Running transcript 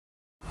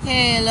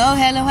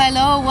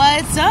Hello,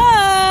 what's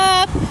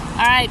up?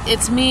 Alright,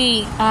 it's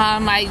me.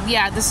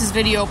 This is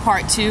video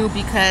part 2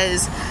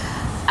 because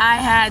I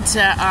had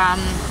to,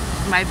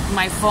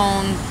 my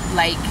phone,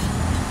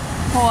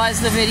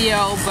 pause the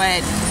video,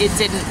 but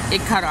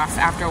it cut off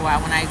after a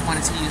while when I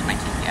wanted to use my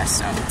GPS,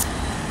 so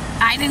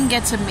I didn't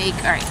get to make,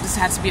 alright, this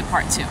has to be a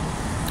part 2.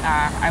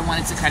 I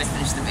wanted to kind of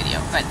finish the video,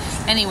 but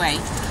anyway,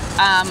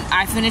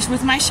 I finished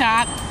with my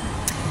shop.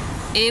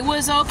 It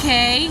was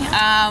okay.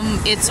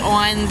 It's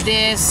on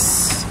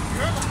this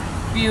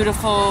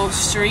beautiful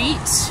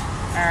street.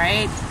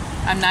 Alright.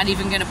 I'm not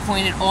even going to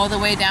point it all the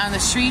way down the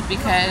street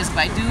because if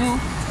I do,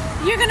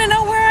 you're going to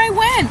know where I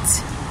went.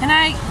 And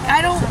I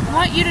don't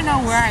want you to know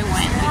where I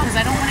went because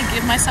I don't want to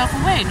give myself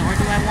away, nor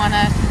do I want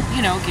to,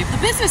 give the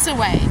business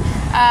away.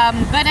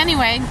 But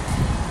anyway,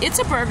 it's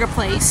a burger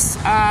place.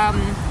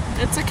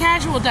 It's a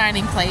casual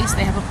dining place.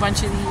 They have a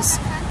bunch of these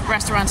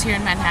restaurants here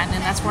in Manhattan,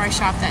 and that's where I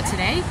shopped at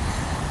today.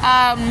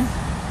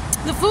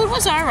 The food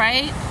was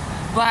alright,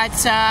 but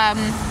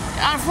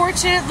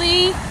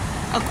unfortunately,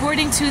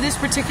 according to this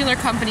particular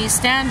company's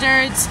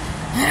standards,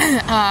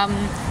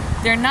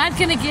 they're not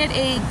going to get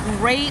a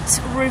great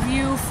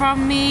review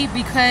from me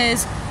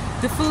because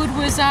the food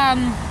was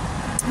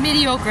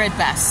mediocre at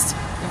best.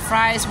 The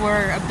fries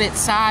were a bit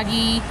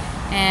soggy,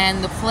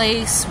 and the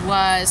place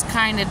was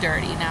kind of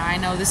dirty. Now, I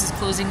know this is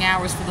closing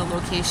hours for the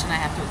location. I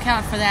have to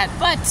account for that,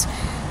 but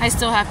I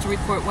still have to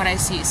report what I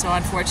see. So,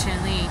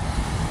 unfortunately,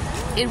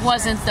 it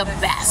wasn't the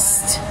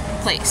best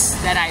place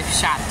that I've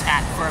shopped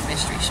at for a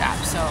mystery shop.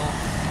 So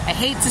I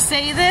hate to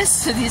say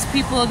this to these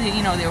people,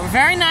 they were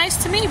very nice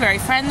to me, very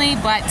friendly,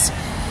 but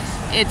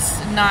it's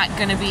not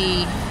going to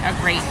be a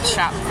great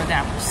shop for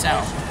them. So,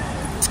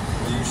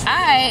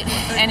 alright,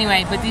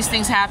 anyway, but these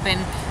things happen.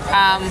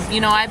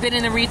 I've been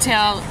in the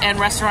retail and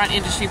restaurant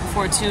industry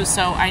before too,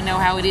 so I know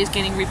how it is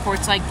getting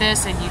reports like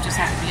this, and you just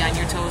have to be on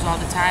your toes all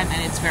the time,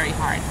 and it's very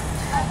hard,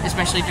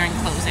 especially during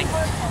closing.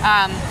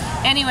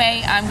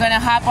 Anyway, I'm going to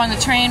hop on the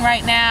train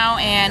right now,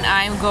 and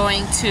I'm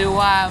going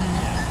to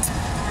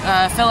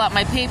fill out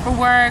my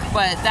paperwork,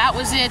 but that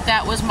was it.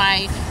 That was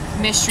my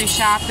mystery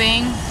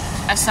shopping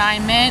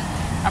assignment.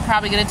 I'm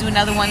probably going to do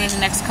another one in the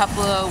next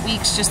couple of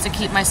weeks just to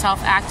keep myself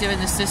active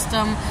in the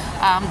system.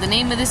 The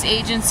name of this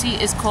agency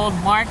is called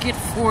Market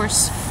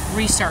Force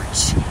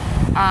Research,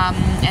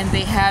 and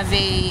they have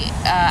a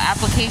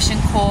application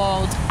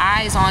called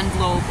Eyes on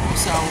Global.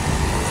 So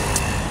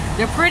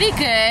they're pretty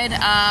good.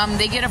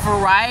 They get a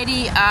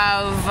variety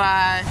of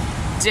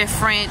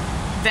different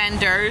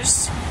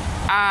vendors.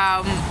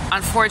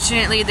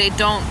 Unfortunately, they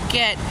don't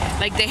get,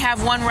 they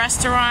have one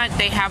restaurant,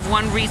 they have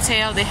one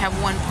retail, they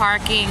have one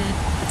parking,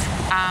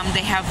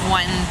 they have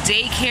one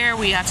daycare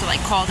where you have to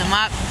call them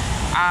up.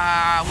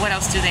 What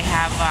else do they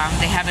have?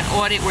 They have an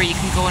audit where you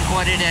can go and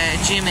audit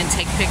a gym and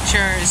take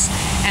pictures.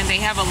 And they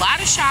have a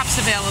lot of shops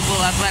available,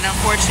 but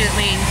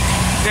unfortunately,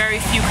 very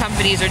few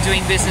companies are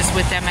doing business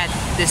with them at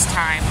this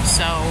time.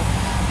 So,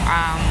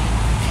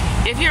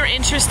 if you're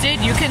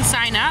interested, you can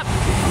sign up.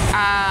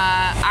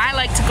 I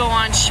like to go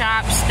on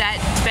shops that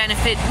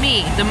benefit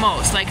me the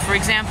most. Like, for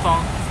example,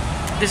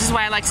 this is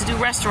why I like to do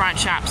restaurant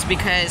shops,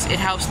 because it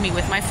helps me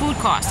with my food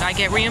costs. I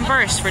get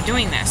reimbursed for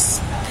doing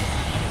this.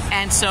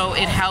 And so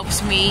it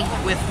helps me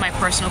with my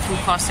personal food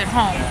costs at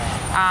home.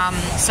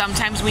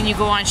 Sometimes when you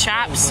go on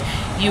shops,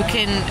 you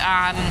can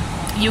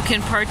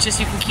purchase,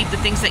 you can keep the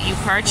things that you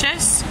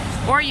purchase,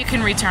 or you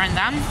can return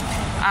them.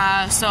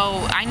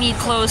 So I need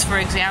clothes, for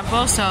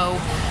example, so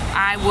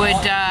I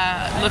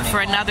would look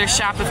for another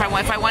shop. If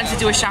I wanted to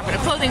do a shop at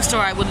a clothing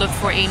store, I would look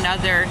for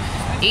another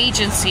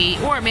agency,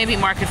 or maybe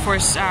Market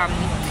Force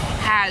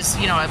has,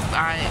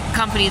 a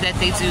company that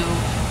they do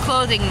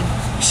clothing,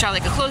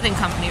 like a clothing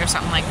company or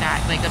something like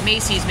that, like a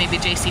Macy's, maybe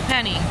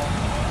JCPenney,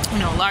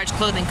 a large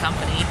clothing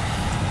company.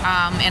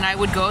 And I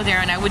would go there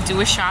and I would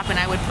do a shop and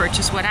I would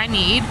purchase what I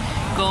need,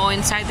 go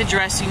inside the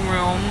dressing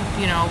room,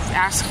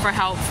 ask for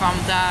help from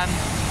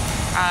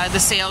the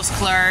sales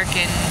clerk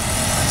and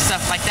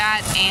stuff like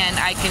that, and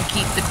I can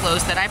keep the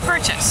clothes that I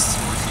purchased.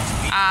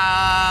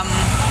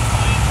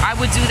 I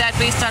would do that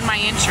based on my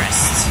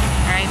interest,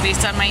 right?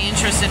 Based on my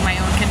interest and my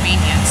own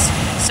convenience.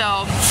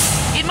 So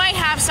it might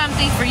have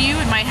something for you.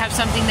 It might have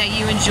something that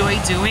you enjoy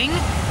doing.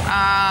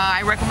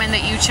 I recommend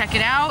that you check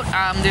it out.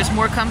 There's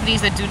more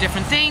companies that do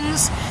different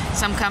things.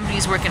 Some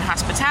companies work in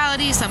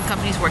hospitality. Some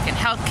companies work in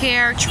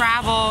healthcare,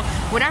 travel,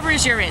 whatever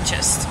is your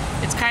interest.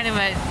 It's kind of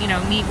a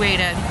neat way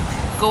to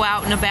go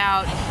out and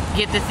about,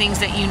 get the things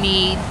that you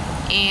need,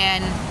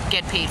 and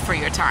get paid for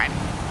your time.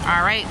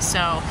 All right,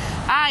 so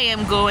I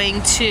am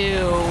going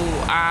to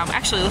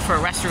actually look for a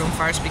restroom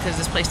first because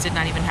this place did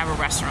not even have a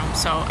restroom.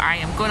 So I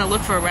am going to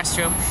look for a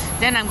restroom.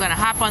 Then I'm going to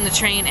hop on the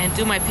train and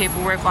do my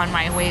paperwork on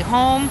my way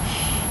home.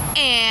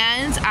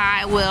 And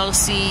I will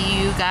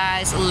see you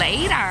guys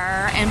later.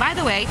 And by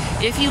the way,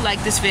 if you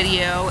like this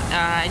video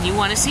and you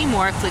want to see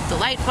more, click the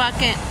like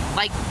button,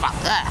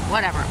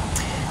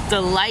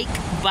 the like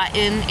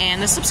button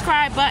and the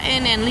subscribe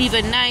button, and leave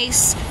a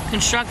nice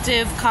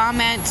constructive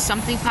comment,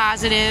 something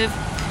positive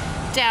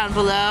down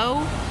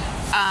below.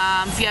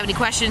 If you have any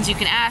questions, you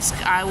can ask.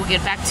 I will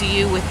get back to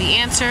you with the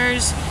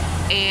answers.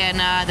 And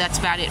that's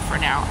about it for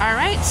now. All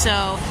right,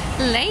 so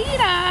later.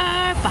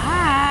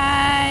 Bye.